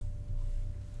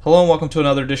Hello and welcome to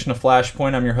another edition of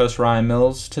Flashpoint. I'm your host, Ryan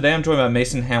Mills. Today I'm joined by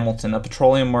Mason Hamilton, a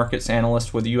Petroleum Markets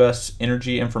Analyst with the U.S.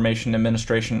 Energy Information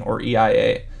Administration, or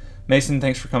EIA. Mason,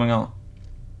 thanks for coming on.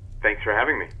 Thanks for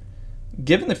having me.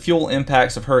 Given the fuel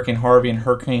impacts of Hurricane Harvey and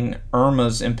Hurricane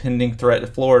Irma's impending threat to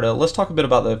Florida, let's talk a bit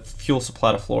about the fuel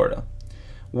supply to Florida.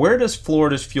 Where does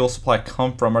Florida's fuel supply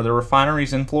come from? Are there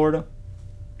refineries in Florida?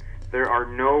 There are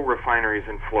no refineries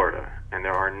in Florida, and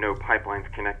there are no pipelines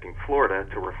connecting Florida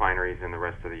to refineries in the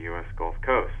rest of the U.S. Gulf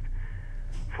Coast.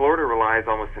 Florida relies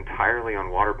almost entirely on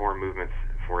waterborne movements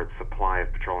for its supply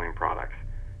of petroleum products.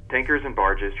 Tankers and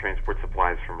barges transport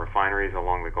supplies from refineries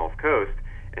along the Gulf Coast,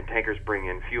 and tankers bring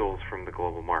in fuels from the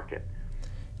global market.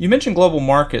 You mentioned global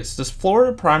markets. Does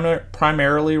Florida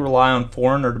primarily rely on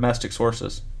foreign or domestic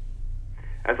sources?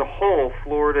 As a whole,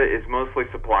 Florida is mostly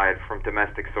supplied from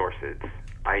domestic sources,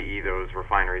 i.e. those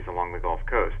refineries along the Gulf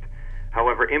Coast.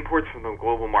 However, imports from the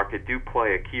global market do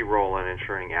play a key role in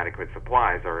ensuring adequate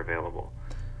supplies are available.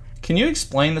 Can you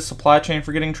explain the supply chain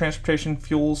for getting transportation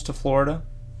fuels to Florida?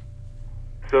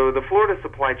 So the Florida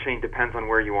supply chain depends on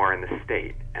where you are in the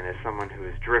state, and as someone who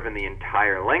has driven the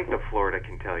entire length of Florida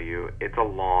can tell you, it's a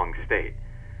long state.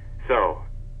 So,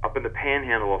 up in the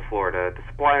panhandle of Florida, the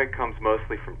supply comes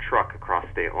mostly from truck across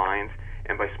state lines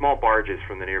and by small barges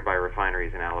from the nearby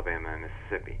refineries in Alabama and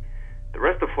Mississippi. The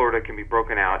rest of Florida can be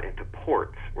broken out into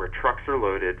ports where trucks are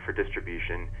loaded for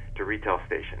distribution to retail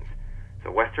stations.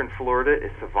 So western Florida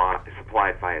is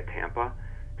supplied via Tampa.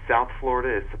 South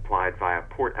Florida is supplied via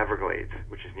Port Everglades,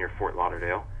 which is near Fort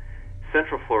Lauderdale.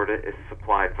 Central Florida is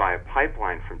supplied via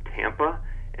pipeline from Tampa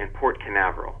and Port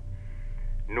Canaveral.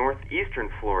 Northeastern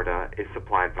Florida is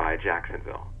supplied via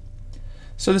Jacksonville.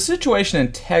 So the situation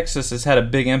in Texas has had a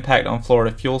big impact on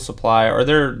Florida fuel supply. Are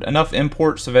there enough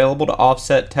imports available to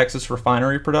offset Texas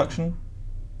refinery production?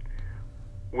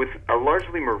 With a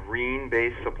largely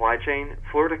marine-based supply chain,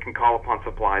 Florida can call upon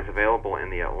supplies available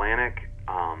in the Atlantic.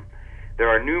 There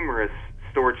are numerous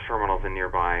storage terminals in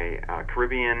nearby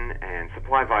Caribbean, and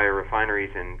supply via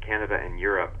refineries in Canada and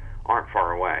Europe aren't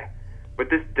far away.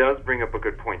 But this does bring up a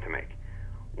good point to make,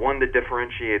 one that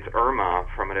differentiates Irma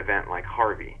from an event like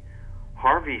Harvey.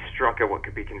 Harvey struck at what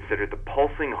could be considered the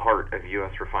pulsing heart of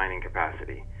U.S. refining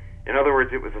capacity. In other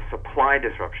words, it was a supply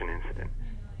disruption incident.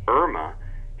 Irma,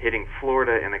 hitting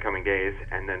Florida in the coming days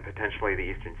and then potentially the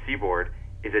eastern seaboard,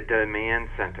 is a demand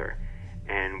center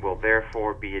and will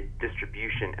therefore be a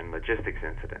distribution and logistics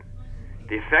incident,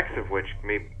 the effects of which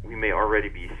we may already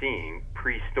be seeing.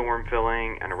 Pre-storm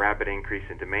filling and a rapid increase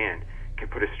in demand can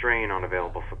put a strain on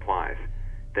available supplies.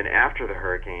 Then after the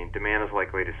hurricane, demand is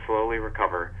likely to slowly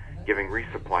recover, giving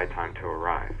resupply time to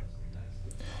arrive.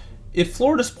 If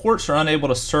Florida's ports are unable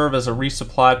to serve as a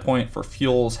resupply point for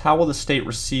fuels, how will the state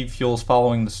receive fuels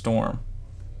following the storm?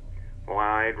 Well,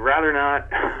 I'd rather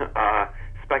not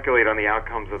speculate on the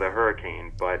outcomes of the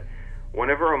hurricane, but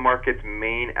whenever a market's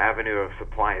main avenue of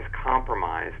supply is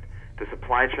compromised, the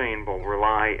supply chain will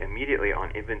rely immediately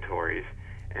on inventories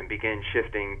and begin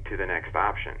shifting to the next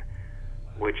option,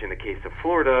 which in the case of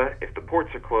Florida, if the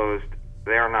ports are closed,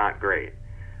 they are not great.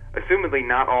 Assumedly,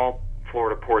 not all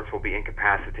Florida ports will be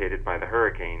incapacitated by the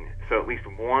hurricane, so at least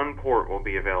one port will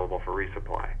be available for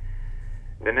resupply.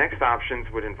 The next options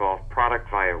would involve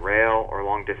product via rail or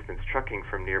long-distance trucking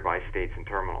from nearby states and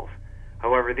terminals.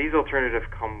 However, these alternatives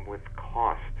come with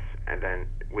costs and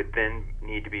would then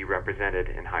need to be represented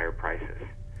in higher prices.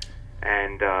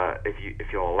 And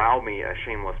if you'll allow me a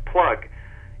shameless plug,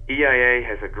 EIA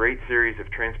has a great series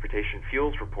of transportation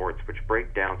fuels reports which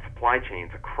break down supply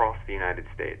chains across the United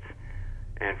States.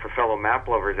 And for fellow map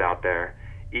lovers out there,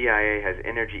 EIA has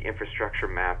energy infrastructure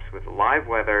maps with live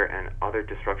weather and other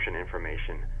disruption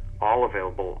information, all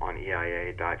available on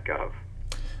EIA.gov.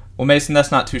 Well, Mason,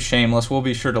 that's not too shameless. We'll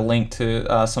be sure to link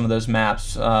to some of those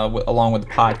maps along with the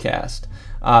podcast.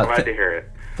 Glad to hear it.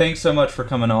 Thanks so much for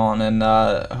coming on, and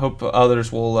I hope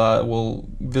others will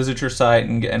visit your site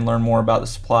and learn more about the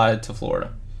supply to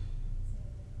Florida.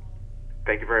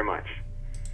 Thank you very much.